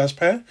 for the first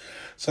pair.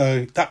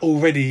 So that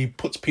already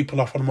puts people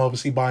off on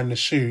obviously buying the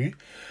shoe.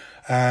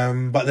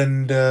 But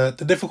then the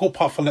difficult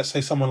part for, let's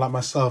say, someone like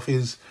myself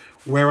is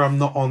where I'm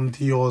not on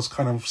Dior's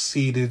kind of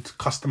seeded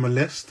customer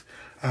list.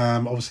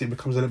 Obviously it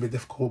becomes a little bit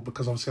difficult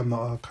because obviously I'm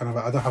not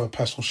I don't have a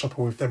personal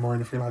shopper with them or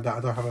anything like that.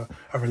 I don't have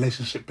a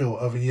relationship built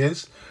over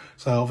years.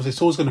 So obviously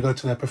it's always going to go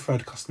to their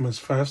preferred customers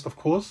first, of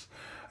course.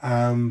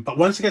 But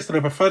once it gets to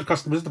the preferred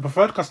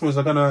customers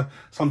are going to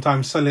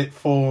sometimes sell it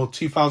for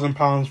 £2,000,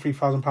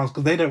 £3,000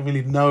 because they don't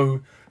really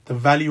know the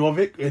value of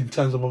it in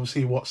terms of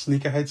obviously what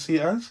sneakerheads see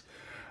it as.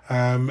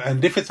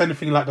 And if it's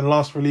anything like the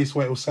last release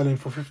where it was selling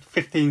for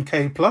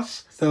 15k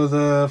plus, there was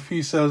a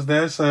few sales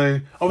there. So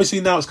obviously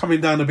now it's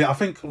coming down a bit. I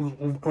think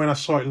when I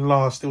saw it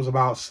last, it was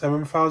about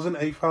 7,000,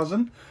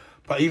 8,000.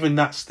 But even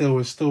that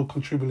is still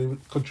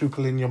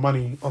contributing your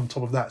money on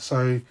top of that.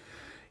 So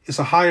it's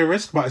a higher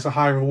risk, but it's a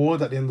higher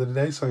reward at the end of the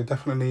day. So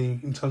definitely,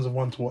 in terms of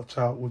one to watch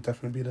out, would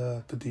definitely be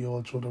the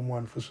Dior Jordan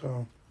 1 for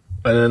sure.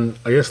 And then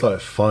I guess like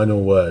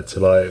final word to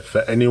like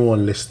for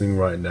anyone listening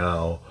right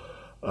now,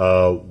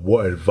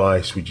 what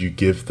advice would you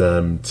give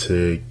them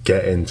to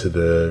get into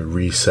the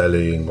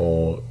reselling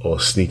or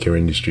sneaker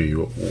industry?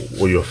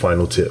 What are your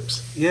final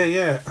tips?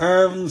 Yeah.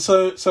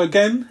 So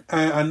again,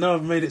 I know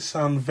I've made it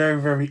sound very,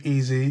 very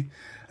easy,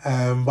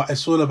 but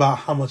it's all about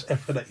how much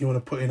effort that you want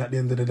to put in at the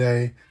end of the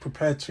day.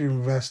 Prepare to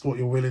invest what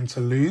you're willing to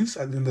lose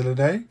at the end of the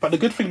day. But the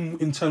good thing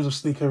in terms of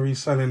sneaker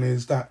reselling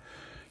is that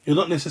you're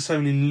not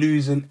necessarily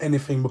losing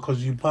anything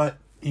because you buy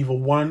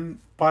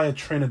a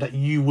trainer that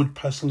you would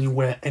personally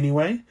wear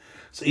anyway.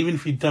 So even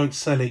if you don't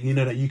sell it, you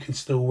know that you can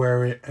still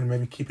wear it and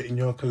maybe keep it in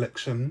your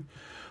collection.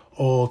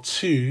 Or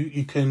two,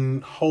 you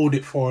can hold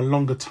it for a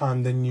longer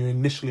time than you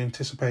initially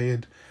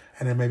anticipated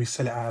and then maybe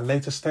sell it at a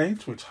later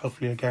stage, which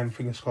hopefully, again,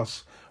 fingers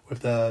crossed,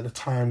 with the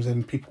times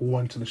and people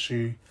wanting the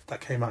shoe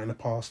that came out in the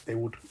past, they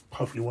would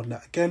hopefully want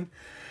that again.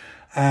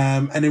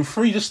 And then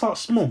three, just start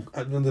small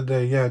at the end of the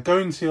day. Yeah, go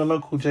into your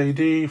local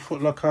JD,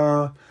 Foot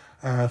Locker,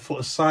 Foot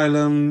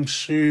Asylum,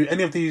 Shoe,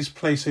 any of these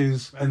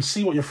places and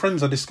see what your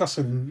friends are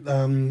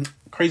discussing.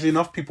 Crazy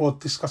enough, people are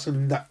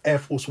discussing that Air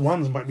Force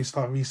Ones might be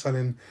start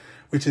reselling,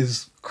 which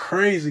is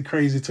crazy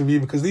to me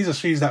because these are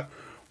shoes that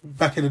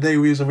back in the day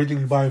we was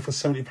originally buying for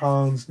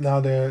 £70.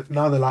 Now they're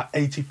like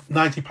 80,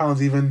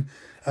 £90 even,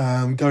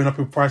 going up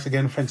in price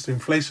again thanks to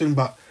inflation.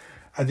 But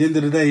at the end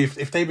of the day,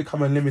 if they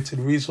become a limited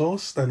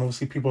resource, then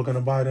obviously people are going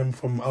to buy them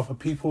from other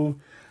people,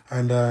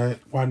 and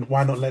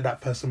why not let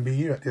that person be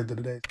you at the end of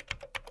the day?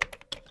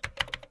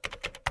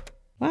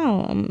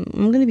 Wow, I'm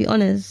going to be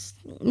honest.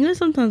 You know,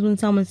 sometimes when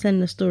someone's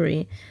telling a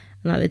story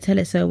and like they tell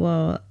it so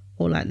well,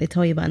 or like they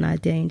tell you about an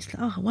idea and you're just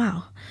like, oh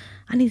wow,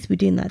 I need to be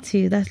doing that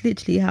too. That's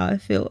literally how I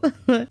feel.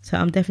 So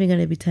I'm definitely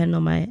going to be turning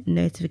on my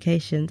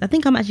notifications. I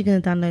think I'm actually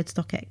going to download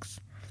StockX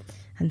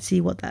and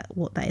see what that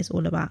is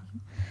all about.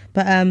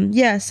 But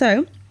yeah,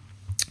 so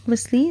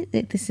obviously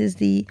this is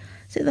the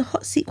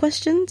hot seat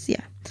questions.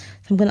 Yeah, so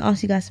I'm going to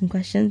ask you guys some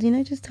questions. You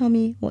know, just tell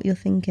me what you're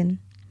thinking.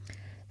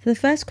 So the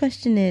first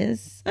question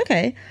is,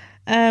 okay,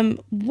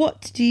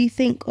 what do you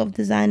think of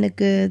designer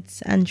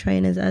goods and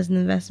trainers as an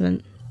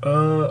investment?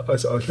 I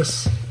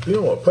guess, you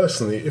know what,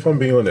 personally, if I'm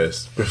being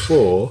honest,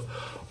 before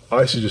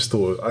I used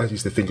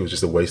to think it was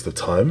just a waste of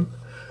time.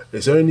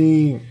 It's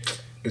only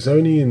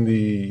in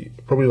the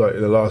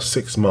last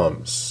 6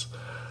 months,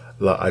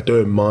 like I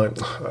don't want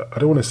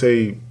to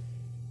say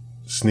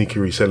sneaker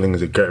reselling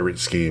is a get rich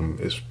scheme.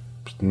 It's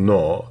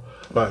not.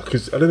 Like,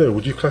 because I don't know,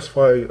 would you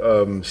classify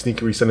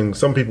sneaker reselling?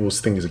 Some people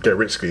think it's a get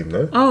rich scheme,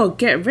 no? Oh,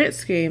 get rich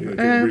scheme. Yeah,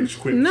 get rich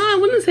quick. No, I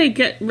wouldn't say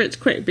get rich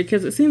quick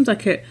because it seems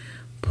like it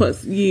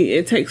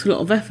it takes a lot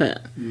of effort.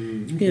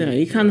 You know,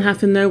 you kind of have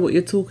to know what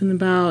you're talking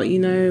about. You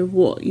know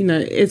what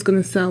is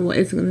going to sell, what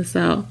isn't going to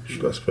sell.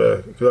 That's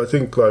fair. Because I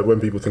think like when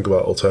people think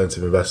about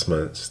alternative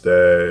investments,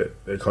 they're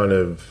kind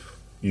of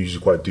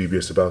usually quite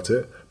dubious about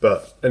it.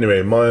 But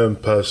anyway, my own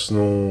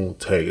personal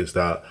take is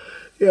that,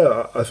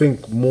 yeah, I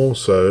think more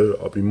so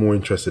I'll be more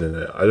interested in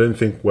it. I don't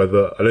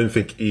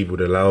think Eve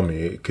would allow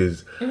me,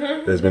 because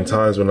there's been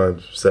times when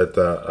I've said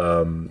that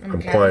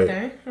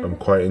I'm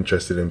quite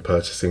interested in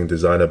purchasing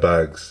designer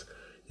bags.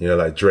 You know,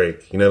 like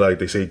Drake. You know, like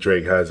they say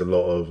Drake has a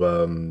lot of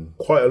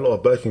quite a lot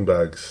of Birkin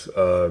bags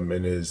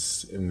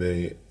in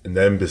the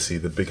embassy,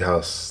 the big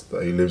house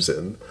that he lives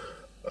in.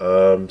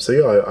 So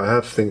yeah, I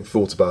have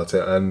thought about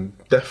it, and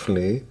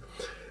definitely,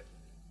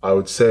 I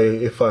would say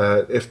if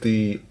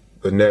the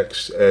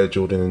next Air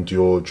Jordan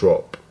Endure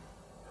drop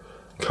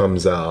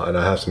comes out and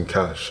I have some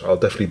cash, I'll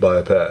definitely buy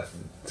a pair.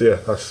 So yeah,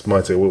 that's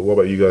my take. What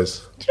about you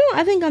guys? Do you know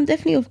what? I think I'm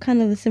definitely of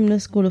kind of a similar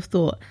school of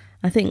thought.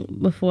 I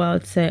think before I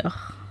would say,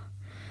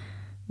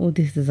 all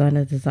this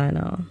designer, it's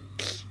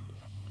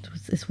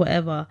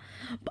whatever.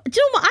 But do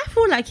you know what? I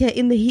feel like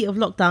in the heat of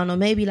lockdown, or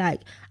maybe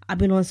like I've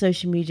been on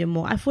social media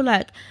more, I feel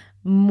like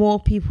more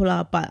people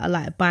are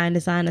like buying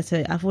designer,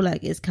 so I feel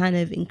like it's kind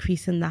of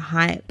increasing the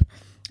hype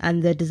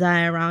and the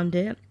desire around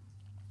it.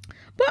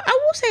 But I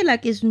will say,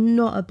 like, it's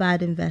not a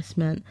bad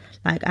investment.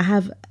 Like, I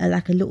have a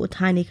little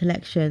tiny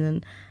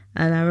collection,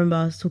 and I remember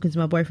I was talking to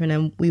my boyfriend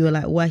and we were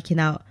like working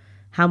out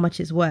how much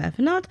it's worth,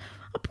 and I'll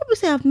probably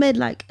say I've made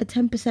like a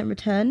 10%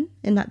 return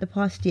in like the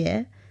past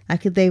year.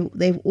 Like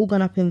they've all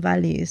gone up in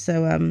value,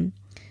 so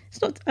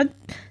it's not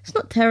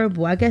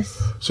terrible, I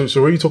guess. So what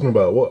are you talking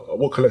about?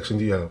 What collection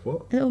do you have?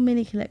 What? A little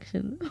mini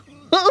collection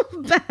of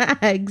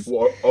bags.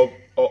 What,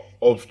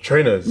 of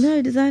trainers?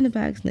 No, designer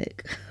bags,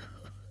 Nick.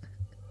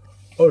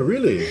 Oh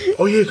really?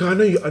 Oh yeah, I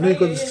know you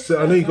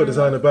got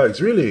designer bags.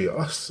 Really?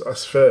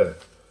 That's fair.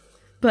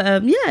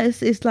 But yeah,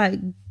 it's like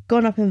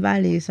gone up in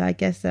value, so I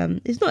guess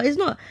it's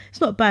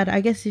not bad.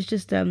 I guess it's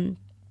just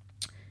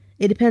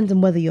it depends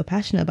on whether you're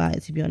passionate about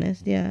it, to be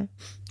honest. Yeah.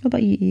 What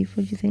about you, Eve?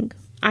 What do you think?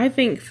 I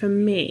think for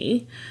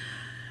me,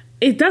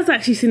 it does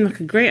actually seem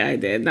like a great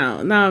idea.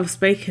 Now I've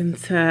spoken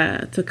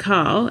to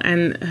Carl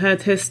and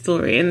heard his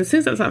story, and it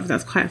seems like something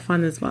that's quite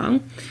fun as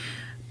well.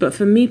 But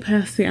for me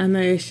personally, I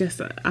know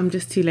I'm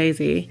just too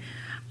lazy.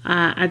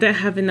 I don't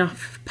have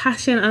enough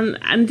passion,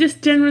 and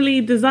just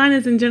generally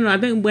designers in general, I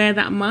don't wear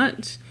that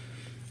much.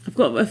 I've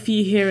got a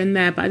few here and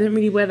there, but I don't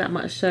really wear that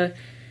much. So,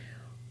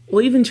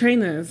 or even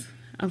trainers,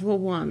 I've got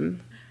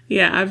one.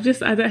 Yeah, I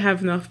don't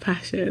have enough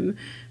passion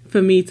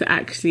for me to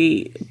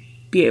actually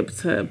be able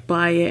to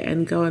buy it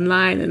and go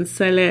online and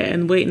sell it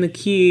and wait in the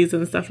queues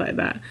and stuff like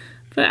that.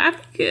 But I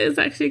think it is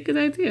actually a good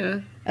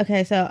idea.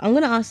 Okay, so I'm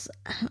going to ask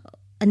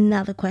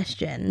another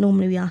question.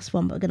 Normally we ask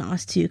one, but we're going to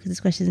ask two because this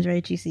question is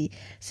very juicy.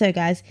 So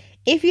guys,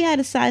 if you had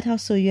a side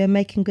hustle you're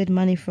making good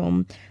money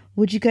from,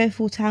 would you go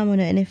full time on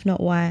it? And if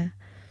not, why?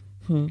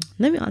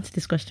 Let me answer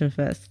this question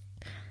first.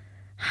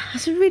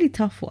 It's a really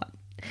tough one.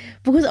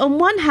 Because on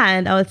one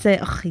hand, I would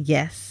say,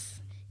 yes,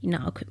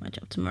 I'll quit my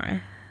job tomorrow.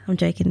 I'm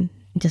joking,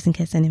 just in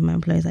case any of my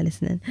employees are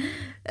listening.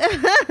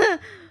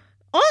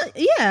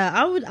 Yeah,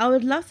 I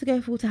would love to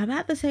go full time.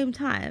 At the same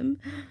time,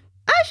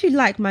 I actually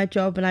like my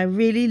job and I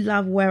really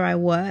love where I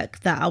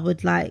work, that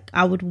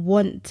I would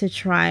want to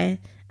try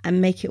and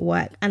make it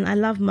work. And I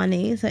love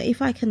money. So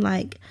if I can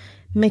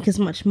make as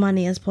much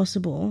money as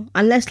possible,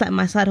 unless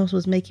my side hustle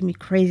was making me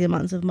crazy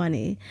amounts of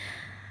money,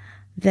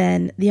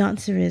 then the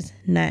answer is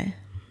no.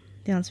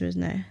 The answer is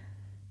no.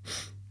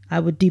 I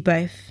would do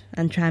both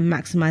and try and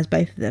maximize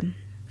both of them.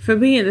 For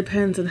me, it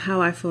depends on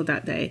how I feel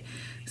that day.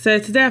 So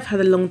today I've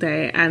had a long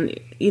day, and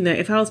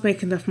if I was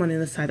making enough money on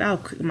the side, I'll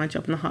quit my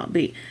job in a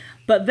heartbeat.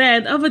 But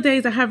then other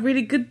days I have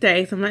really good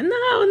days. I'm like, no,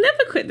 I'll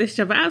never quit this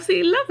job. I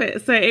absolutely love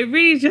it. So it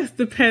really just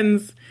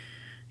depends.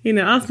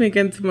 Ask me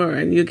again tomorrow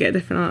and you'll get a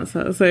different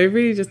answer. So it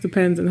really just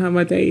depends on how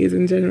my day is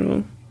in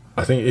general.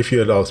 I think if you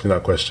had asked me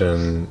that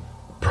question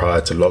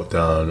prior to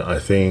lockdown, I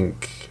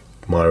think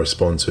my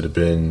response would have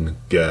been,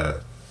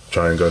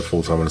 try and go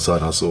full-time on a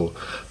side hustle.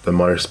 But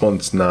my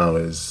response now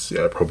is,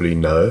 probably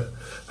no.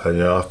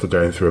 And, after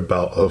going through a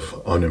bout of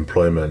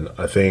unemployment,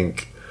 I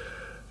think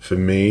for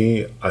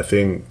me,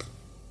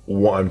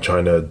 what I'm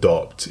trying to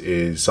adopt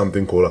is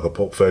something called a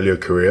portfolio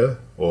career,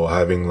 or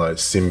having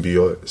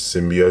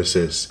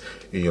symbiosis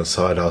in your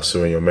side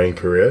hustle and your main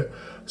career.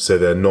 So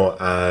they're not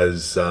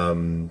as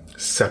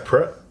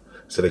separate.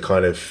 So they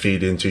kind of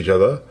feed into each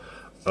other.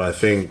 And I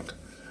think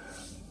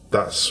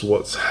that's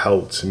what's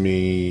helped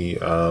me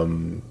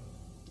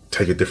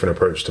take a different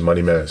approach to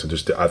money matters and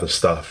just the other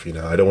stuff.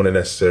 I don't want to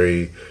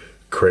necessarily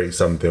create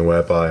something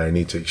whereby I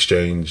need to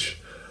exchange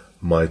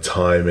my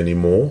time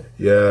anymore.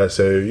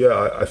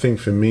 I think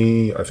for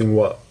me,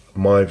 what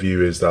my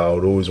view is that I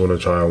would always want to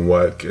try and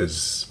work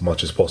as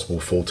much as possible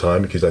full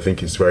time, because I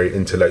think it's very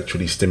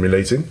intellectually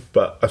stimulating.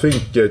 But I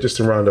think, just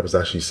to round up, as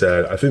Ashley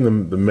said, I think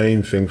the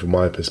main thing from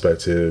my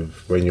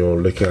perspective, when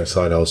you're looking at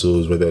side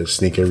hustles, whether it's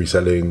sneaker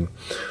reselling,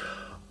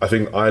 I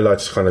think I like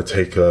to kind of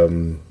take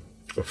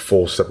a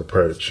 4-step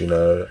approach,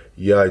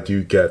 Yeah, I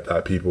do get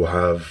that people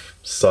have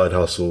side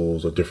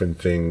hustles or different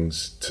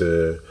things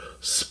to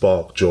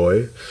spark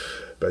joy.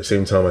 But at the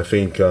same time, I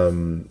think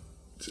the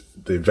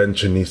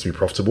venture needs to be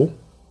profitable,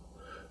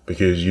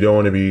 because you don't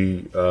want to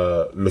be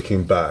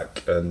looking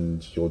back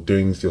and you're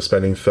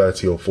spending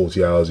 30 or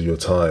 40 hours of your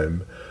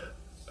time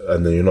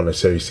and then you're not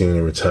necessarily seeing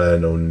a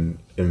return on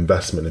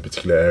investment in a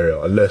particular area,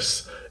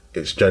 unless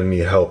it's generally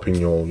helping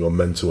your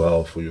mental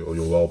health or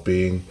your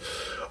well-being.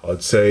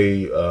 I'd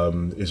say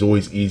it's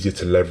always easier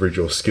to leverage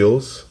your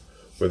skills,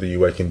 whether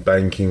you work in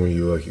banking, whether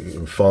you work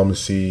in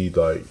pharmacy,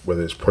 like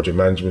whether it's project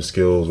management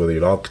skills, whether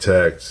you're an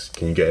architect,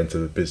 can you get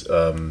into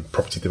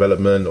property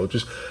development, or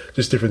just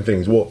different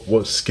things.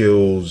 What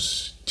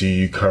skills do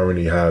you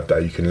currently have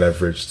that you can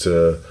leverage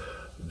to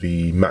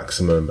the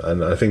maximum?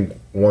 And I think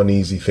one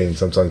easy thing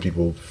sometimes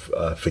people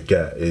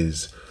forget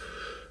is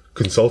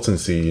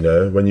consultancy.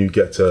 When you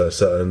get to a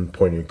certain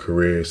point in your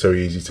career, it's so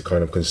easy to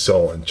kind of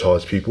consult and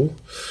charge people.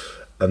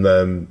 And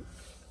then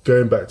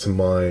going back to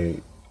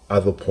my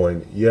other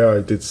point,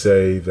 I did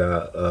say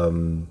that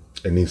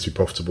it needs to be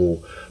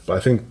profitable, but I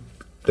think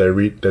there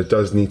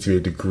does need to be a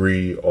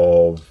degree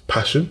of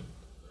passion,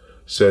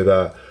 so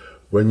that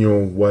when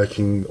you're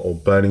working or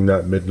burning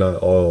that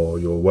midnight oil, or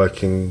you're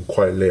working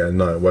quite late at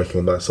night, working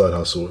on that side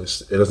hustle,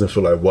 it doesn't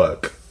feel like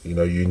work. You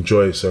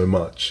enjoy it so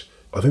much.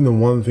 I think the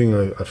one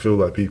thing I feel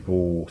like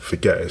people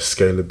forget is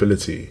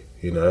scalability.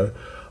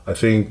 I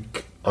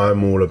think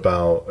I'm all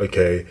about,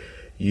 okay,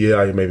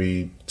 I may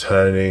be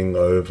turning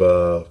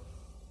over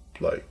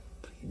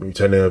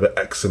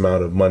X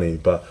amount of money,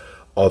 but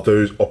are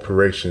those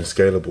operations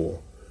scalable,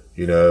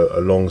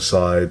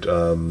 alongside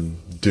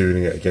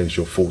doing it against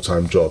your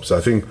full-time job? So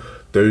I think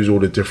those are all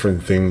the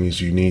different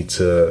things you need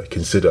to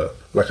consider.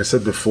 Like I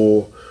said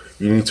before,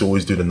 you need to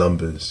always do the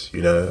numbers.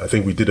 I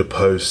think we did a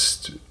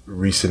post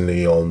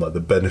recently on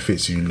the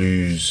benefits you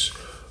lose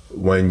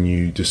when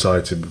you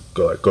decide to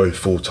go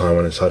full-time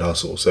on a side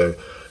hustle. So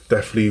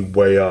definitely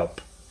weigh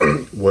up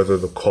whether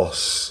the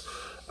costs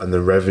and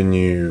the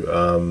revenue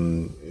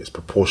is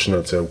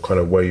proportionate to kind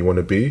of where you want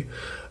to be.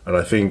 And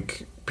I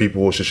think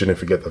people also shouldn't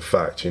forget the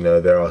fact,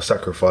 there are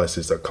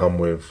sacrifices that come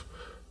with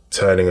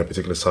turning a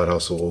particular side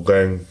hustle or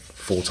going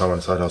full-time on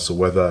a side hustle,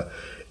 whether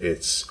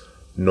it's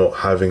not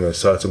having a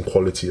certain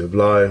quality of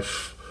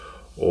life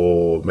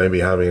or maybe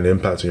having an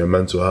impact on your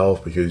mental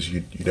health because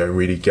you don't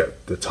really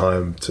get the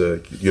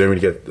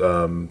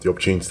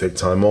opportunity to take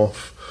time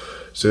off.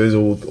 So there's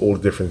all the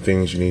different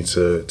things you need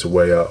to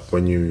weigh up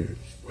when you're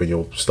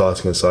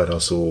starting a side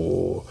hustle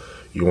or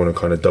you want to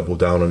kind of double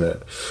down on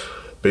it.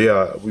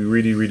 But we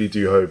really, really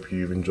do hope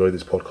you've enjoyed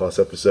this podcast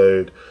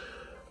episode.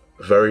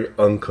 A very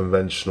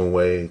unconventional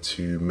way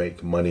to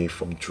make money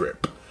from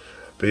drip.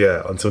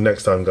 But until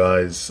next time,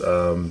 guys,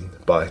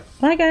 bye.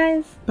 Bye,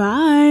 guys.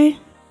 Bye.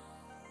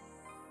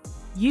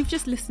 You've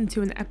just listened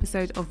to an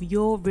episode of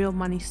Your Real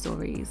Money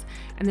Stories,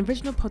 an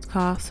original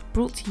podcast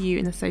brought to you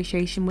in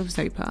association with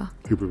Zopa,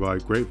 who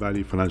provide great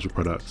value financial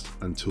products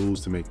and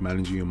tools to make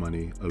managing your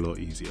money a lot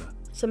easier.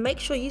 So make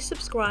sure you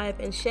subscribe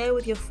and share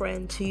with your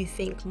friends who you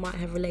think might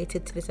have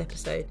related to this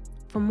episode.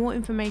 For more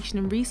information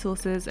and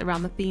resources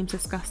around the themes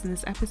discussed in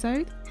this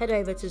episode, head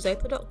over to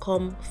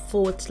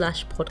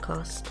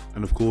zopa.com/podcast.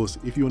 And of course,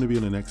 if you want to be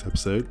on the next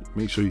episode,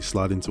 make sure you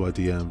slide into our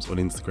DMs on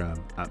Instagram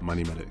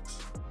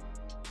 @MoneyMedics.